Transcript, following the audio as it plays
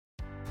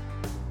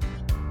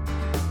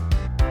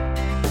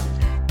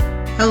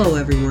Hello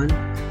everyone,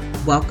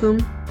 welcome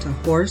to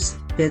Horse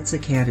Bits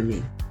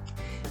Academy.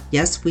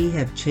 Yes, we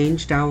have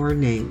changed our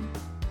name.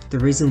 The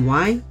reason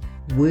why?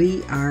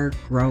 We are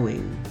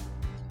growing.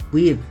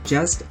 We have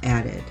just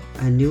added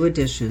a new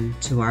addition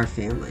to our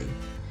family.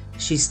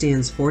 She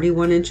stands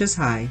 41 inches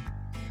high,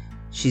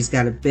 she's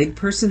got a big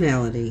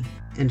personality,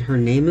 and her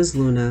name is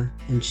Luna,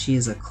 and she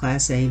is a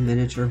Class A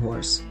miniature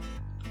horse.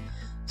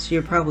 So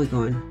you're probably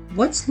going,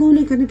 what's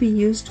Luna going to be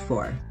used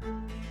for?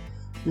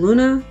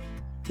 Luna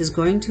is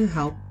going to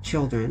help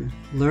children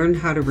learn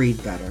how to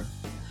read better.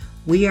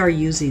 We are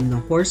using the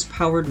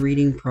horse-powered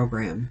reading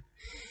program,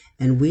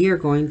 and we are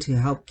going to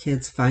help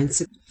kids find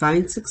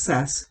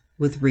success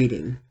with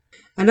reading.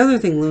 Another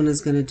thing Luna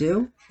is going to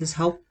do is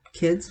help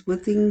kids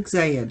with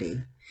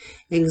anxiety.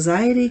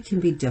 Anxiety can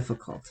be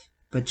difficult,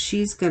 but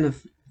she's going to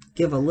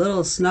give a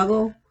little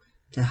snuggle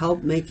to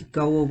help make it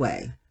go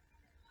away.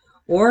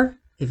 Or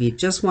if you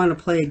just want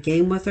to play a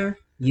game with her,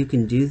 you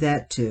can do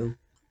that too.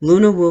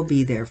 Luna will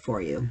be there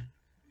for you.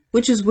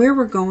 Which is where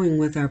we're going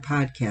with our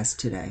podcast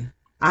today.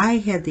 I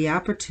had the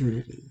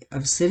opportunity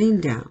of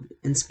sitting down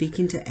and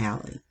speaking to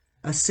Allie,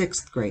 a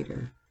 6th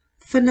grader.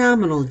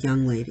 Phenomenal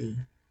young lady.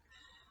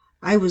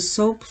 I was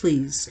so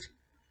pleased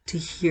to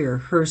hear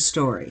her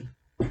story.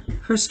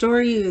 Her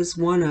story is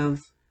one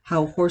of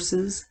how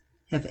horses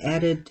have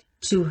added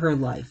to her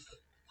life,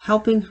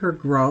 helping her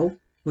grow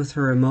with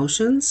her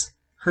emotions,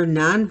 her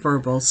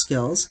nonverbal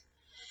skills,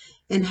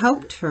 and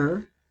helped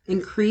her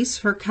increase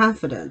her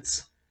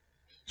confidence.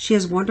 She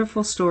has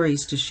wonderful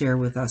stories to share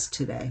with us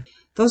today.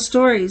 Those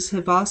stories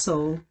have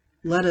also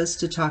led us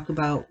to talk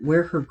about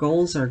where her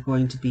goals are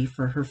going to be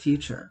for her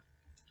future.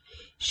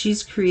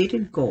 She's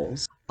created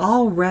goals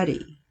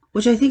already,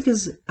 which I think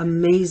is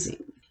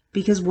amazing,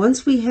 because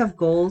once we have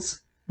goals,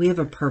 we have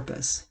a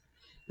purpose.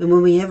 And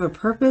when we have a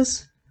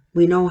purpose,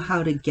 we know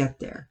how to get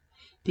there,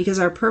 because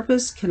our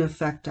purpose can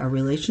affect our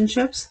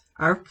relationships,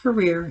 our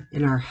career,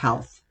 and our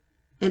health,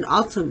 and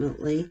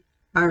ultimately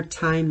our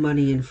time,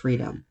 money, and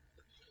freedom.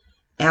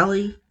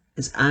 Allie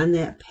is on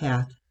that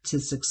path to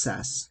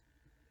success.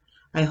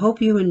 I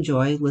hope you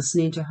enjoy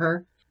listening to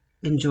her,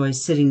 enjoy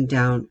sitting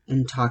down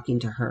and talking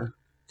to her.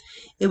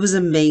 It was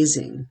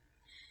amazing.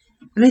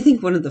 And I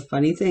think one of the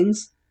funny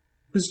things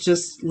was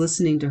just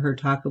listening to her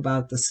talk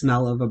about the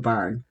smell of a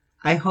barn.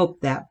 I hope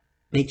that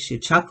makes you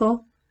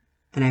chuckle,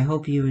 and I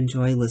hope you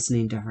enjoy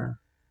listening to her.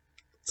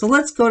 So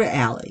let's go to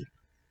Allie.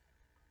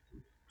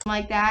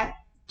 Like that,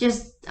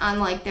 just on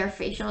like their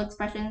facial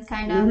expressions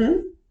kind of. Mm-hmm.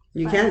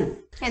 You can.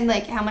 And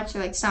like how much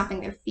they're like stomping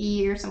their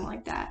feet or something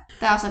like that.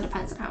 That also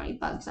depends on how many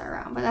bugs are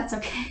around, but that's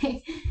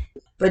okay.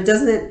 But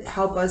doesn't it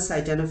help us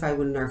identify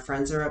when our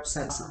friends are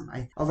upset?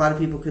 A lot of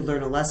people could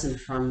learn a lesson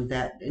from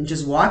that, and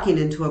just walking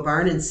into a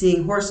barn and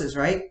seeing horses,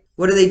 right?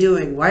 What are they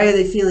doing? Why are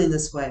they feeling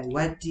this way?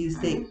 What do you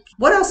think?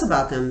 What else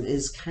about them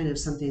is kind of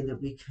something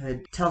that we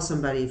could tell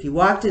somebody if you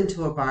walked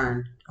into a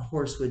barn, a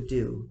horse would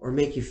do or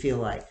make you feel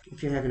like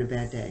if you're having a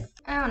bad day?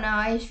 I don't know.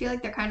 I just feel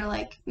like they're kind of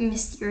like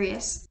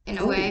mysterious in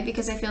a way,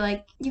 because I feel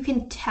like you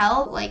can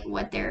tell like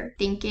what they're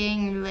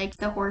thinking, or like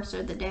the horse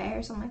or the day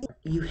or something like that.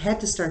 You had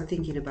to start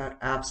thinking about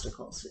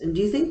obstacles. And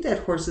do you think that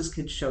horses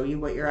could show you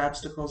what your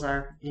obstacles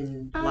are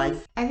in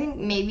life? I think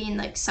maybe in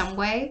like some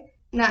way,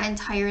 not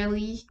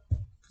entirely.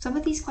 Some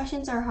of these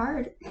questions are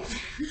hard.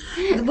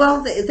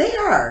 Well, they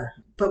are.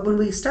 But when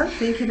we start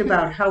thinking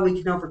about how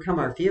we can overcome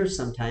our fears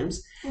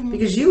sometimes,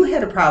 because you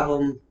had a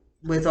problem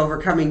with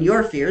overcoming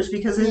your fears,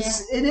 because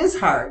it is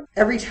hard.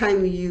 Every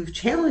time you've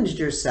challenged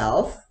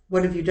yourself,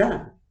 what have you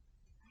done?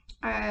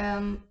 I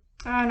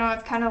don't know.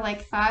 I've kind of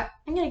like thought,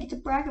 I'm going to get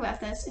to brag about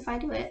this if I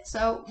do it.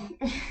 So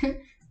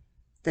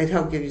that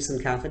help give you some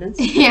confidence?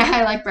 Yeah,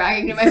 I like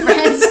bragging to my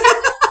friends.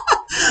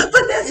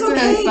 But that's it's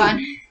okay. really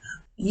fun.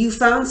 You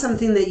found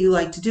something that you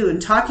like to do, and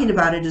talking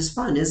about it is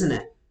fun, isn't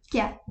it?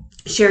 Yeah.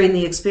 Sharing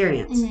the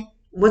experience.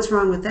 What's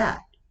wrong with that?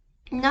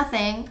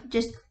 Nothing.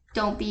 Just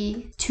don't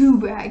be too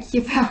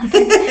braggy about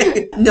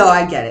it. No,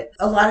 I get it.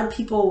 A lot of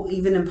people,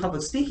 even in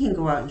public speaking,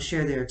 go out and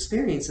share their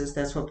experiences.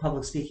 That's what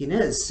public speaking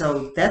is.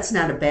 So that's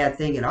not a bad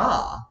thing at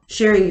all.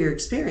 Sharing your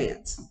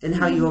experience and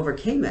how you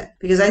overcame it.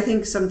 Because I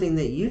think something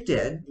that you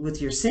did with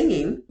your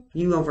singing,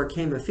 you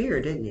overcame a fear,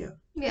 didn't you?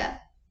 Yeah.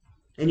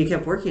 And you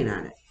kept working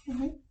on it.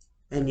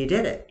 And you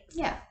did it.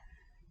 Yeah.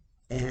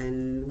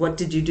 And what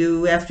did you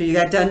do after you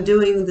got done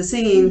doing the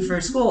singing for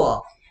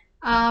school?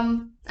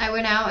 I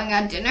went out and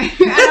got dinner.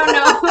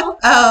 I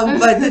don't know.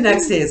 But the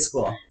next day at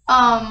school.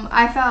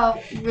 I felt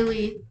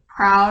really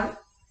proud,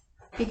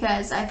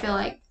 because I feel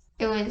like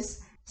it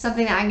was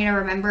something that I'm going to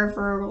remember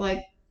for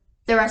like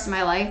the rest of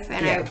my life.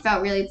 And I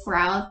felt really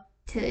proud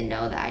to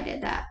know that I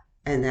did that.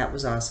 And that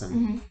was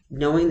awesome.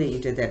 Knowing that you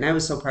did that. And I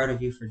was so proud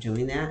of you for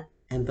doing that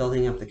and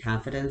building up the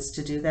confidence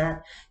to do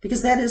that,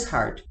 because that is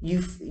hard.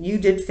 You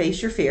did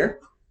face your fear,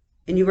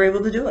 and you were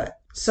able to do it.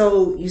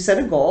 So you set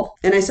a goal,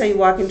 and I saw you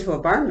walk into a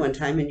barn one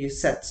time and you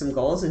set some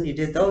goals, and you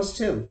did those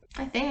too.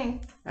 I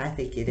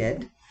think you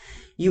did.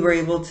 You were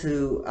able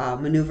to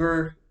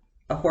maneuver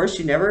a horse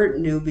you never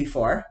knew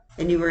before,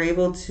 and you were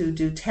able to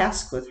do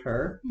tasks with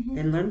her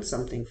and learn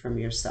something from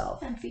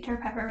yourself. And feed her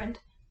peppermint.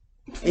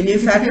 And you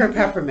fed her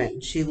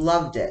peppermint. She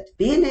loved it.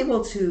 Being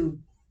able to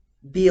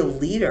be a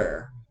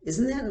leader,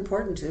 isn't that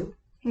important too?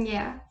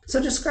 Yeah.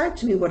 So describe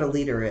to me what a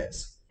leader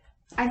is.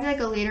 I feel like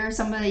a leader is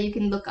somebody that you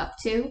can look up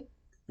to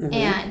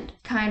and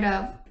kind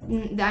of,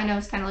 I know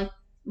it's kind of like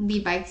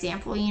lead by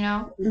example, you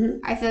know?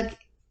 I feel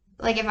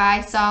like if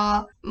I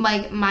saw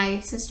like my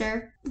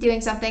sister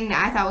doing something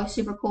that I thought was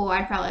super cool,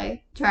 I'd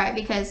probably try it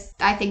because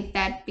I think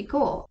that'd be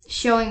cool.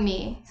 Showing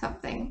me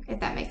something, if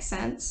that makes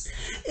sense.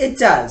 It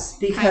does,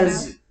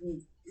 because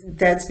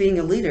that's being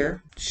a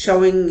leader,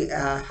 showing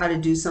how to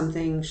do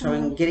something,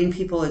 showing, getting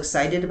people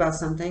excited about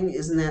something.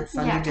 Isn't that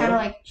fun to do? Yeah, kind of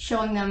like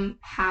showing them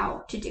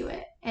how to do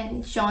it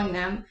and showing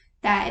them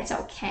that it's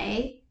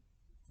okay.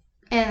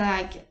 And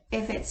like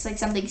if it's like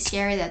something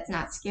scary, that's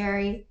not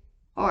scary,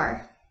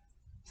 or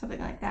something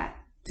like that.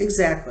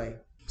 Exactly.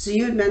 So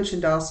you had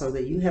mentioned also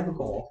that you have a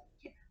goal.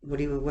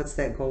 What's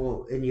that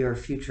goal in your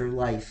future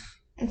life?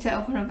 And to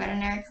open a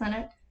veterinary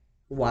clinic.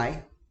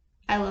 Why?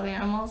 I love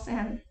animals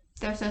and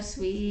they're so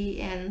sweet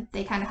and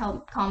they kind of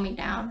help calm me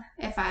down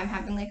if I'm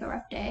having like a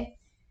rough day.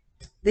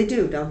 They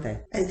do, don't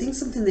they? I think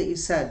something that you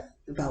said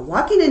about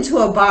walking into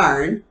a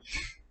barn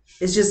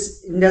is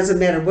just, it doesn't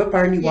matter what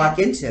barn you walk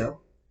into,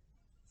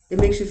 it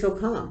makes you feel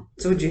calm.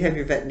 So would you have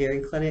your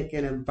veterinary clinic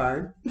in a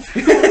barn?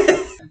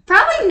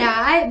 Probably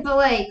not, but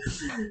like,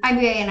 I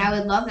mean, I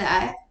would love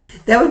that.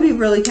 That would be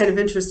really kind of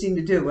interesting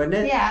to do, wouldn't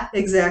it? Yeah.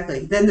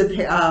 Exactly. Then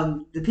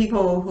the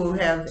people who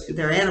have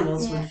their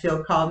animals would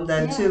feel calm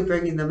then too,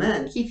 bringing them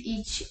in. Keep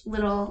each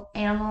little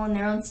animal in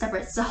their own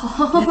separate stall.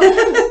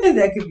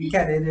 That could be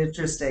kind of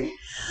interesting.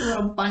 A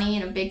little bunny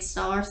in a big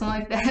stall or something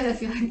like that. I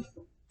feel like.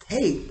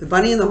 Hey, the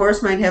bunny and the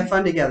horse might have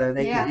fun together.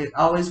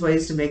 Always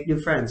ways to make new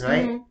friends,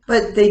 right?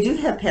 But they do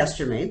have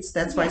pasture mates.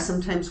 That's why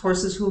sometimes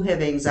horses who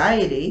have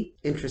anxiety,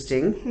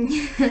 interesting,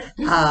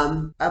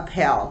 a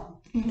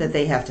pal that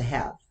they have to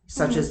have,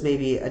 such as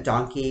maybe a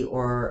donkey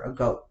or a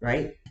goat,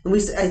 right? And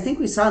I think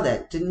we saw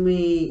that, didn't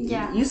we?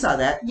 Yeah. You saw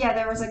that. Yeah,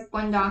 there was like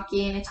one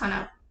donkey and a ton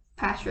of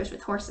pastures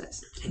with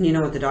horses. And you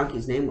know what the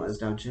donkey's name was,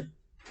 don't you?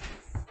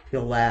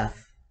 You'll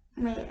laugh.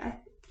 Wait,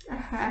 I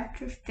have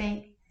to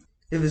think.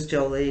 It was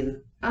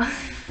Jolene.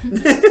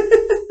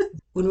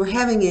 When we're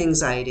having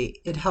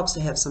anxiety, it helps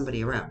to have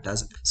somebody around,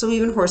 doesn't it? So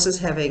even horses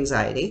have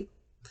anxiety.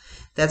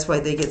 That's why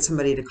they get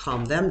somebody to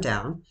calm them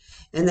down.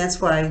 And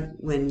that's why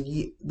when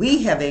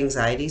we have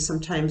anxiety,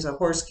 sometimes a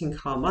horse can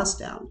calm us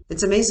down.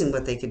 It's amazing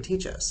what they can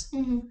teach us.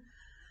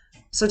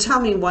 So tell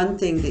me one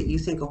thing that you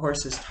think a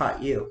horse has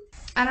taught you.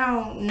 I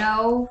don't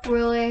know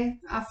really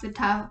off the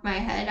top of my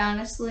head,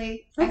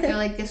 honestly. I feel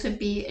like this would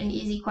be an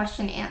easy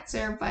question to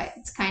answer, but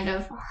it's kind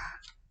of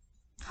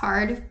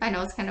hard. I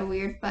know it's kind of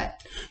weird,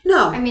 but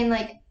no. I mean,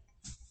 like,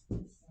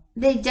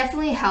 they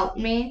definitely helped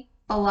me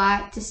a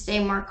lot to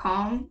stay more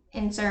calm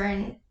in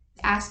certain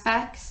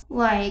aspects.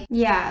 Like,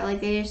 yeah,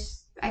 like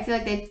I feel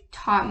like they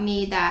taught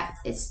me that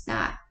it's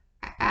not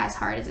as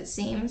hard as it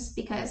seems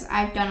because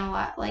I've done a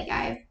lot. Like,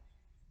 I've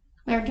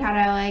learned how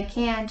to like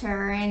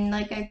canter and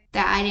like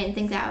that I didn't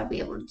think that I would be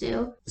able to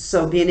do.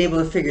 So being able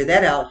to figure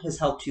that out has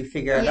helped you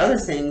figure out other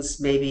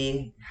things,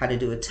 maybe how to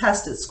do a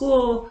test at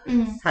school,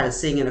 how to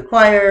sing in a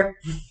choir.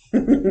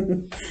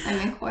 I'm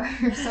in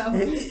choir, so.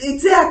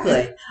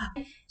 Exactly.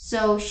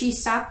 So she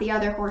stopped the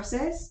other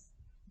horses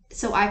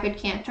so I could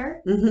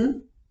canter,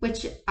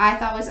 which I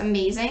thought was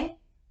amazing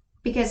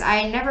because I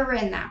had never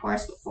ridden that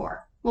horse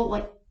before. Well,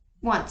 like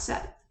once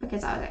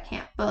because I was at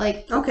camp, but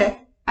like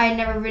I had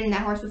never ridden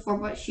that horse before,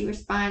 but she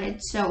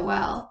responded so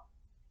well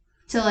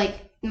to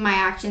like my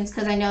actions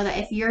because I know that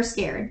if you're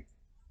scared,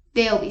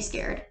 they'll be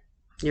scared.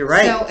 You're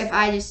right. So if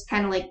I just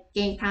kind of like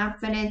gain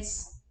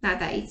confidence, not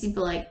that easy,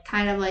 but like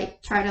kind of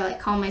like try to like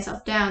calm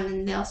myself down,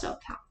 then they'll still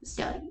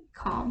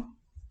calm.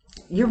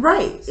 You're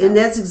right. So. And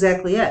that's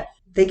exactly it.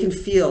 They can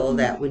feel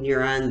that when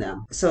you're on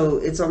them. So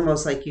it's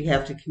almost like you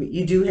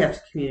do have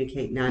to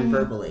communicate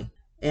non-verbally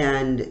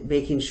and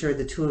making sure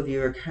the two of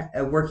you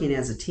are working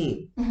as a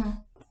team.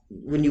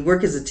 When you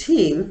work as a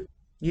team,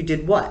 you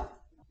did what?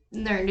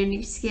 Learned a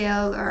new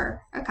skill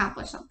or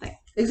accomplish something.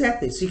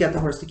 Exactly. So you got the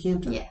horse to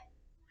canter. Yeah.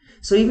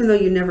 So even though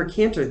you never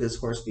cantered this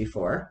horse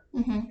before,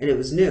 and it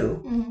was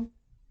new,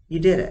 you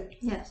did it.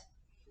 Yes.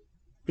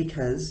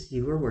 Because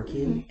you were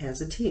working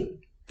as a team.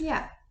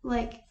 Yeah.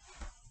 Like,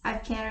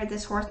 I've cantered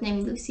this horse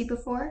named Lucy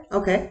before.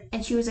 Okay.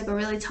 And she was like a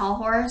really tall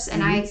horse,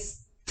 and I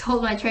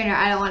told my trainer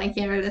I don't want to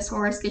canter this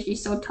horse because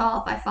she's so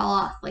tall. If I fall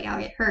off, like, I'll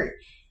get hurt.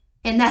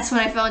 And that's when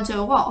I fell into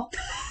a wall.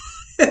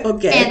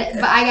 Okay.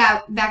 But I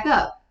got back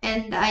up,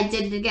 and I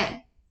did it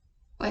again,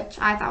 which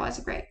I thought was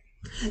great.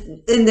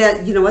 And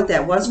that, you know what,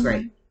 that was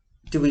great.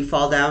 Do we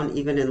fall down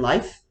even in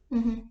life?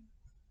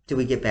 Do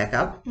we get back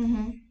up?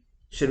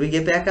 Should we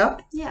get back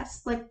up?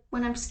 Yes. Like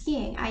when I'm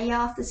skiing, I yell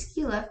off the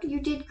ski lift,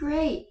 "You did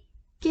great.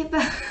 Get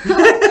back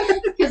up."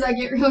 Because I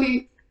get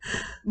really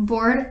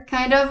bored,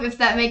 kind of, if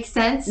that makes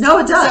sense. No,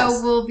 it does.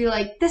 So we'll be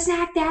like, "The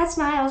snack dad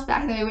smiles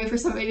back," and then we wait for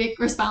somebody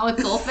to respond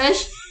with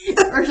goldfish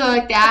or something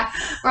like that.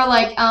 Or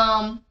like,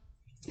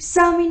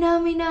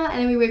 "Samina mina," and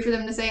then we wait for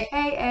them to say,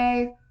 "Hey,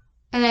 hey."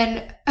 And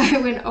then I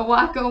went, a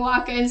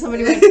waka, and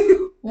somebody went,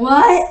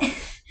 what?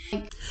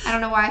 I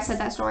don't know why I said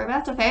that story, but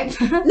that's okay.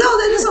 No,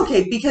 that is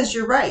okay, because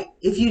you're right.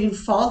 If you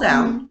fall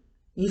down,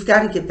 you've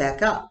got to get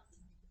back up.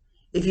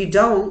 If you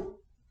don't,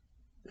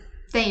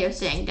 then you're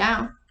staying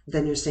down.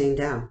 Then you're staying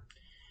down.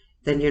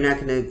 Then you're not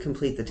going to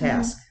complete the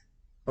task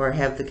or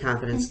have the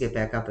confidence to get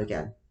back up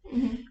again.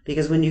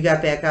 Because when you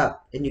got back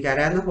up and you got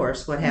on the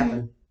horse, what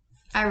happened?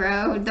 I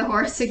rode the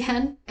horse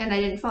again, and I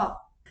didn't fall.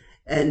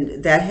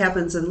 And that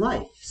happens in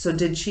life. So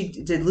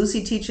did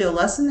Lucy teach you a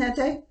lesson that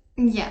day?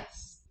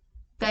 Yes.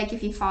 Like,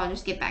 if you fall,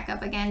 just get back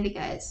up again,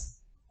 because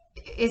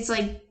it's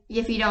like,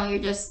 if you don't, you're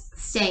just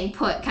staying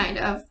put, kind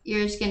of.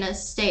 You're just going to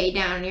stay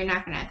down, and you're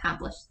not going to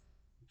accomplish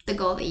the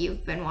goal that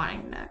you've been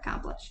wanting to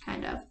accomplish,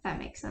 kind of, if that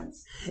makes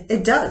sense.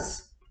 It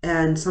does.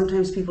 And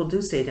sometimes people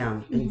do stay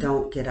down and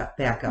don't get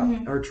back up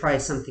or try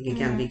something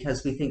again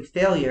because we think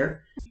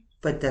failure,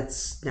 but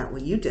that's not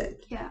what you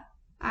did. Yeah.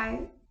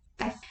 I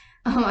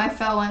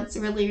fell once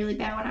really, really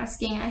bad when I was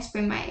skiing. I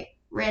sprained my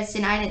wrist,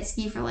 and I didn't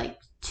ski for like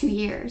 2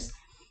 years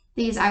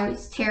because I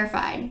was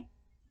terrified.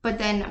 But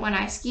then when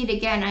I skied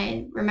again,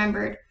 I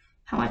remembered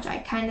how much I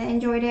kind of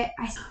enjoyed it.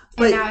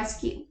 And now I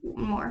ski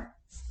more.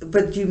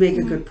 But you make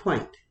a good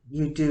point.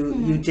 You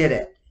did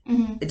it.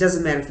 It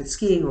doesn't matter if it's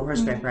skiing or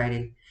horseback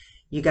riding.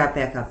 You got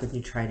back up and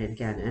you tried it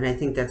again. And I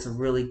think that's a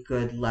really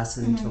good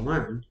lesson to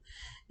learn.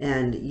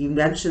 And you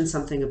mentioned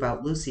something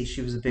about Lucy.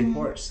 She was a big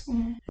horse.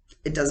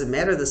 It doesn't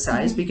matter the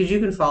size because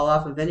you can fall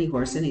off of any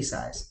horse, any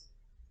size.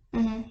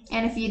 And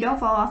if you don't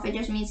fall off, it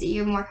just means that you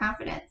have more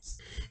confidence.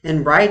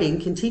 And riding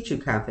can teach you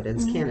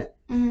confidence, can it?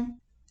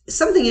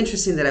 Something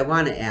interesting that I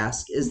want to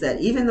ask is that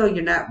even though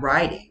you're not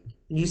riding,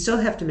 you still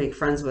have to make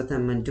friends with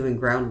them when doing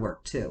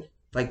groundwork too.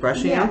 Like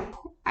brushing them?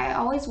 I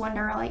always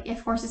wonder, like,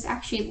 if horses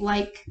actually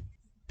like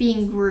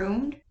being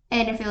groomed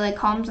and if it like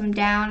calms them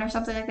down or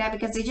something like that,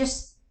 because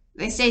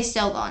they stay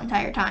still the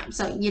entire time,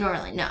 so you don't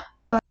really know.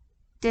 But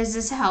is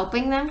this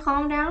helping them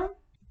calm down?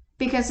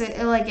 Because it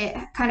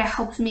kind of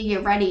helps me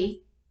get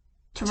ready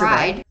to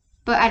ride,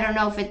 but I don't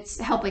know if it's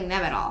helping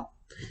them at all.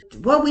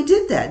 Well, we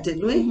did that,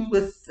 didn't we?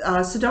 With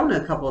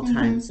Sedona a couple of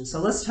times.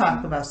 So let's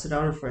talk about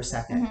Sedona for a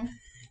second.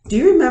 Do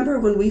you remember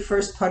when we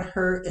first put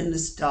her in the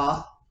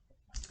stall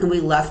and we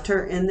left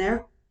her in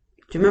there?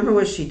 Do you remember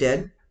what she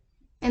did?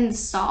 In the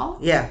stall?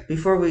 Yeah,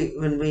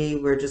 when we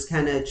were just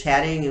kind of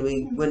chatting and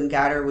we went and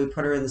got her, we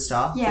put her in the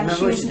stall. Yeah,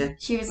 remember what she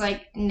did? She was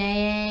like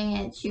neighing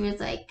and she was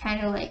like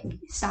kind of like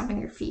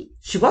stomping her feet.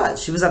 She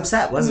was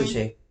upset, wasn't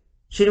she?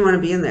 She didn't want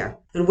to be in there.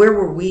 And where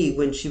were we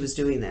when she was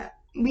doing that?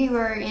 We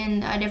were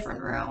in a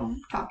different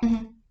room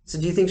talking. So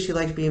do you think she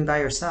liked being by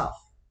herself?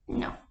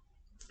 No.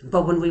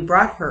 But when we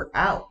brought her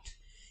out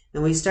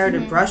and we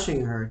started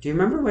brushing her, do you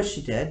remember what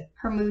she did?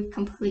 Her mood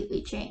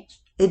completely changed.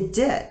 It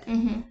did.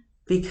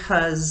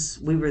 Because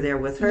we were there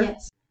with her?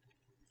 Yes.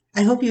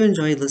 I hope you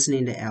enjoyed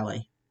listening to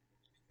Allie.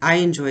 I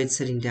enjoyed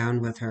sitting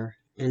down with her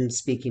and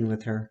speaking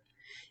with her.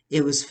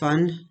 It was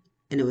fun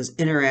and it was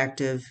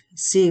interactive,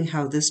 seeing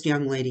how this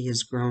young lady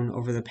has grown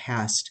over the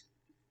past.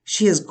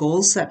 She has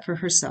goals set for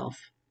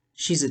herself.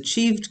 She's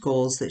achieved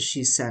goals that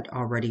she's set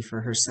already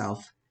for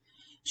herself.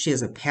 She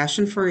has a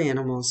passion for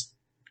animals,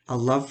 a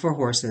love for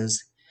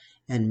horses,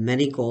 and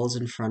many goals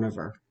in front of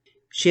her.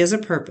 She has a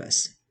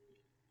purpose.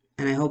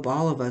 And I hope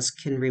all of us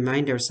can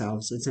remind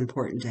ourselves it's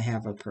important to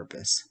have a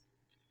purpose.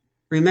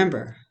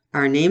 Remember,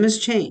 our name has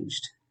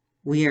changed.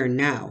 We are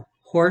now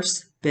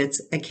Horse Bits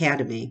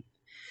Academy.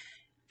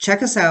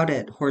 Check us out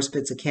at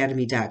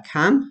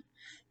horsebitsacademy.com.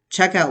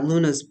 Check out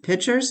Luna's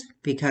pictures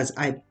because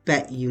I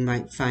bet you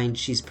might find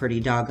she's pretty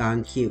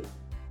doggone cute.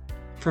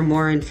 For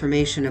more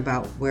information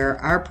about where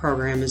our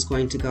program is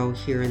going to go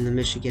here in the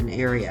Michigan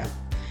area.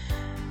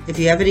 If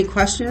you have any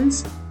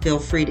questions, feel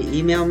free to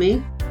email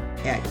me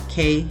at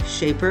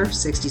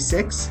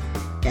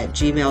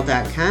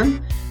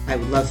kshaper66@gmail.com. I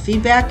would love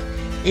feedback,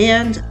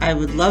 and I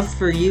would love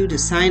for you to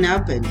sign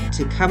up and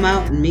to come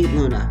out and meet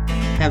Luna.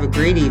 Have a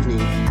great evening.